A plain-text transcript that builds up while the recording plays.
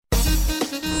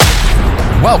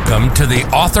Welcome to the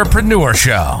Authorpreneur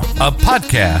Show, a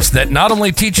podcast that not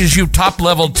only teaches you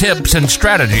top-level tips and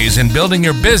strategies in building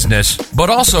your business,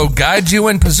 but also guides you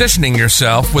in positioning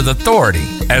yourself with authority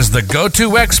as the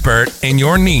go-to expert in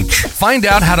your niche. Find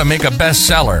out how to make a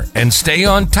bestseller and stay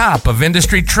on top of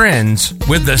industry trends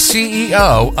with the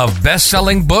CEO of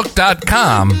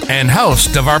BestsellingBook.com and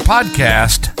host of our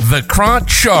podcast, Vikrant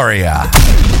Shaurya.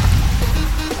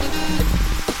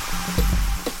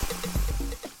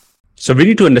 So we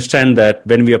need to understand that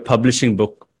when we are publishing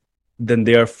book, then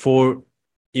there are four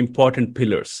important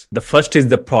pillars. The first is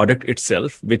the product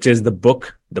itself, which is the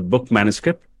book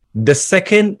manuscript. The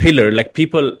second pillar,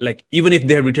 even if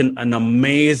they have written an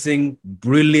amazing,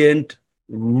 brilliant,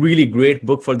 really great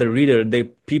book for the reader,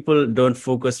 people don't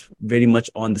focus very much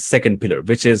on the second pillar,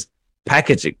 which is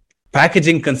packaging.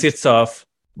 Packaging consists of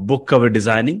book cover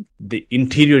designing, the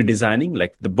interior designing,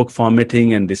 like the book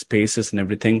formatting and the spaces and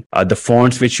everything, the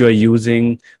fonts which you are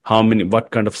using,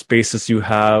 what kind of spaces you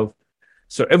have,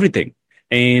 so everything.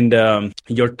 And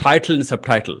your title and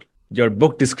subtitle, your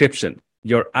book description,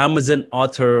 your Amazon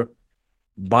author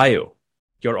bio,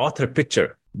 your author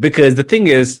picture. Because the thing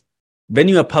is, when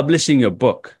you are publishing your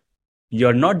book,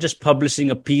 you're not just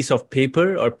publishing a piece of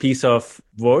paper or piece of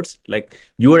words, like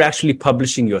you are actually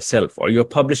publishing yourself or you're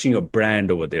publishing your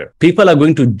brand over there. People are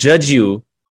going to judge you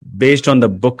based on the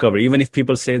book cover. Even if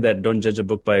people say that don't judge a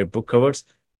book by book covers,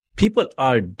 people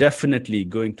are definitely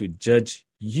going to judge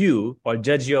you or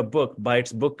judge your book by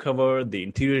its book cover, the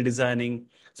interior designing.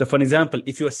 So for example,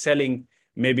 if you're selling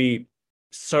maybe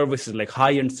services, like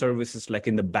high-end services, like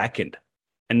in the back end,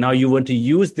 and now you want to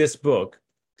use this book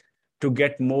to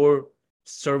get more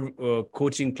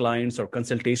coaching clients or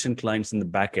consultation clients in the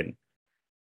back end.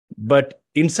 But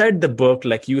inside the book,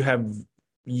 like you have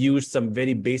used some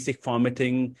very basic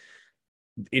formatting.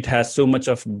 It has so much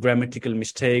of grammatical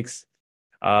mistakes.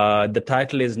 The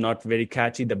title is not very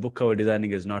catchy. The book cover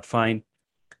designing is not fine.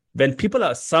 When people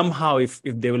are somehow, if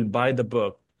they will buy the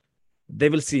book, they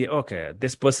will see, okay,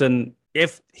 this person,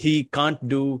 if he can't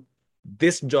do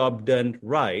this job done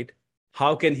right,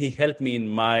 how can he help me in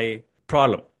my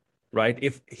problem? Right?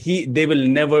 They will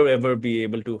never ever be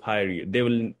able to hire you.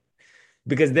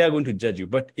 Because they are going to judge you.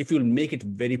 But if you'll make it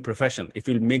very professional, if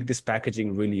you'll make this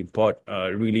packaging really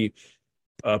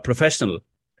professional,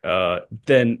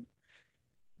 then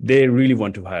they really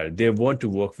want to hire. They want to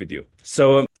work with you.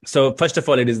 So first of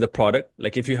all, it is the product.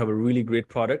 Like if you have a really great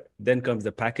product, then comes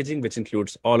the packaging, which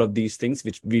includes all of these things,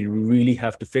 which we really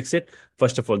have to fix it.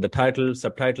 First of all, the title,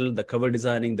 subtitle, the cover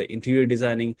designing, the interior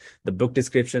designing, the book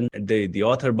description, the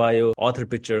author bio, author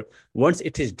picture. Once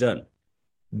it is done,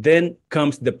 then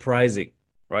comes the pricing,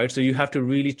 right? So you have to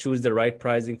really choose the right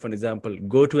pricing. For example,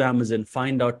 go to Amazon,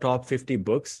 find out top 50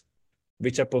 books,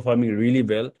 which are performing really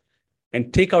well,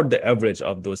 and take out the average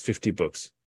of those 50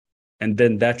 books. And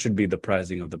then that should be the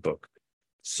pricing of the book.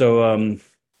 So,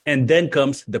 and then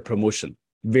comes the promotion,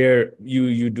 where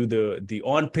you do the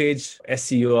on-page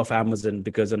SEO of Amazon,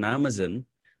 because on Amazon,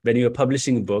 when you're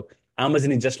publishing a book,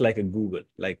 Amazon is just like a Google.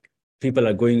 Like people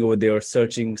are going over there,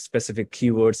 searching specific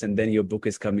keywords, and then your book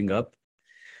is coming up.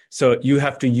 So you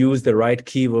have to use the right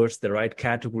keywords, the right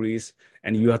categories,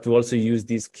 and you have to also use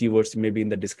these keywords maybe in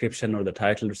the description or the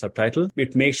title or subtitle.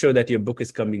 It makes sure that your book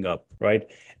is coming up, right?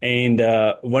 And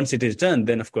once it is done,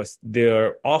 then of course there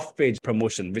are off-page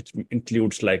promotion, which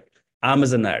includes like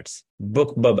Amazon ads,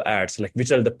 BookBub ads, like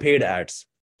which are the paid ads.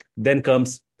 Then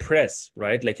comes press,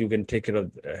 right? Like you can take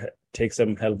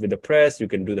some help with the press. You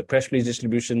can do the press release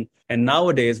distribution. And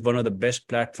nowadays, one of the best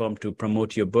platforms to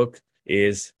promote your book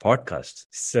is podcasts.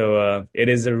 So it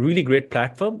is a really great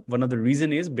platform. One of the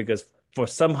reasons is because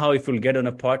if you'll get on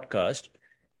a podcast,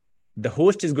 the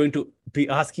host is going to be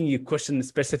asking you questions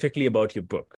specifically about your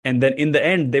book. And then in the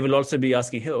end, they will also be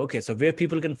asking, hey, okay, so where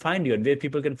people can find you and where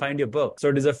people can find your book. So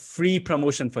it is a free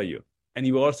promotion for you. And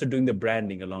you're also doing the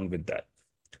branding along with that.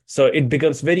 So it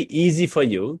becomes very easy for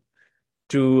you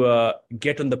to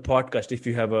get on the podcast if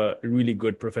you have a really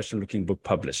good professional looking book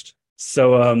published.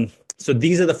 So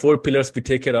these are the four pillars we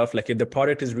take care of. Like if the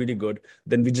product is really good,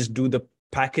 then we just do the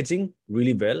packaging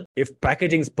really well. If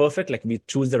packaging is perfect, like we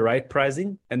choose the right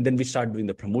pricing, and then we start doing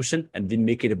the promotion and we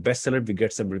make it a bestseller. We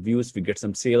get some reviews, we get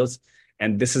some sales.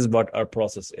 And this is what our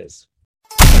process is.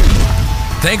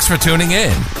 Thanks for tuning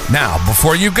in. Now,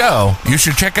 before you go, you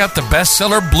should check out the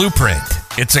Bestseller Blueprint.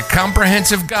 It's a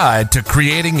comprehensive guide to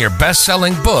creating your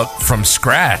best-selling book from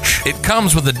scratch. It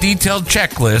comes with a detailed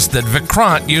checklist that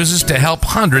Vikrant uses to help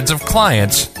hundreds of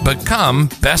clients become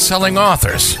best-selling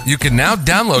authors. You can now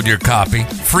download your copy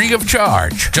free of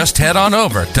charge. Just head on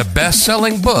over to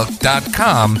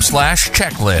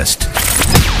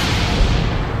bestsellingbook.com/checklist.